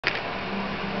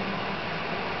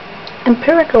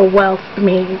Empirical wealth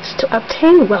means to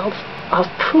obtain wealth of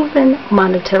proven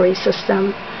monetary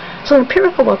system. So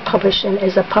Empirical Wealth Publishing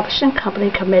is a publishing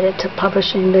company committed to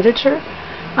publishing literature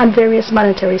on various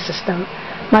monetary system.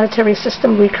 Monetary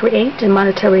system we create and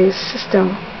monetary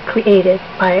system created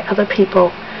by other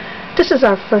people. This is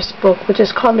our first book, which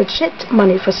is called Legit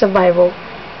Money for Survival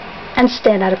and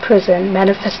Stand Out of Prison,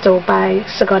 Manifesto by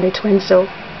Sigourney Twinsel.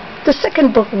 The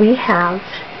second book we have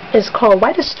is called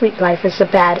Why the Street Life is a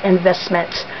Bad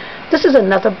Investment. This is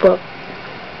another book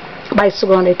by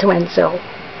Sigourney Twinsel.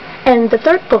 And the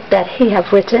third book that he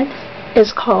have written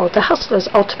is called The Hustler's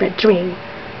Ultimate Dream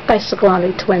by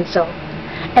Sigourney Twinsel.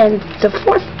 And the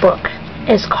fourth book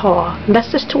is called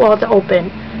Message to All the Open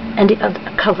and the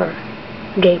Undercover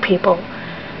Gay People.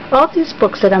 All these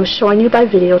books that I'm showing you by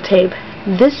videotape,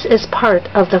 this is part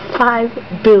of the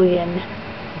 5 billion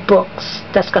books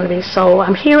that's going to be sold.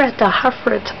 I'm here at the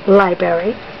Hartford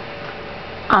Library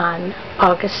on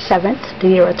August 7th, the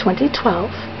year of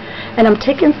 2012, and I'm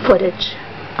taking footage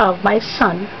of my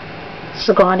son,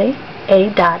 Sigourney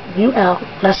A.U.L.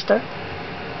 Lester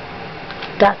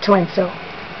Twinsel.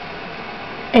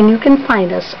 And you can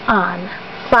find us on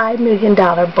 $5 million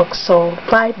books sold,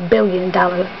 $5 billion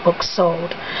books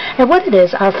sold. And what it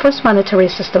is, our first monetary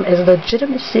system is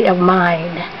legitimacy of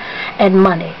mind and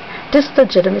money. This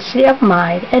legitimacy of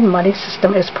mind and money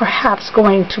system is perhaps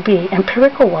going to be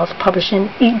Empirical Wealth Publishing,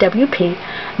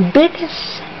 EWP,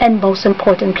 biggest and most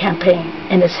important campaign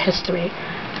in its history.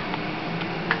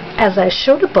 As I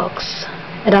show the books,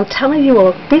 and I'm telling you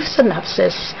a brief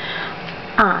synopsis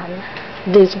on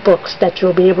these books that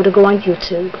you'll be able to go on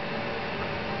YouTube.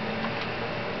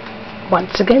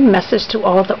 Once again, Message to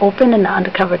All the Open and the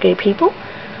Undercover Gay People.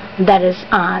 That is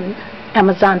on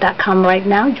Amazon.com right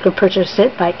now. You can purchase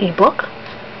it by ebook.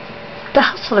 The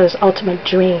Hustler's Ultimate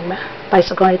Dream by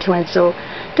Sigourney Twinsel.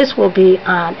 This will be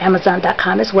on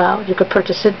Amazon.com as well. You could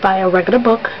purchase it by a regular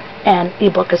book and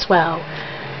ebook as well.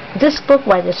 This book,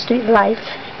 Why the Street Life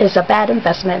is a Bad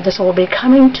Investment, this will be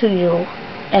coming to you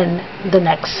in the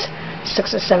next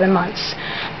 6 or 7 months.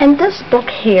 And this book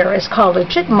here is called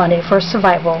Legit Money for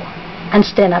Survival and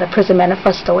Stand Out of Prison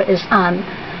Manifesto. It is on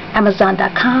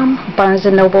Amazon.com, Barnes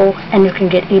 & Noble, and you can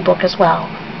get ebook as well.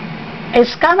 A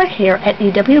scholar here at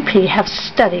EWP have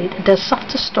studied the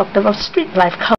self-destructive of street life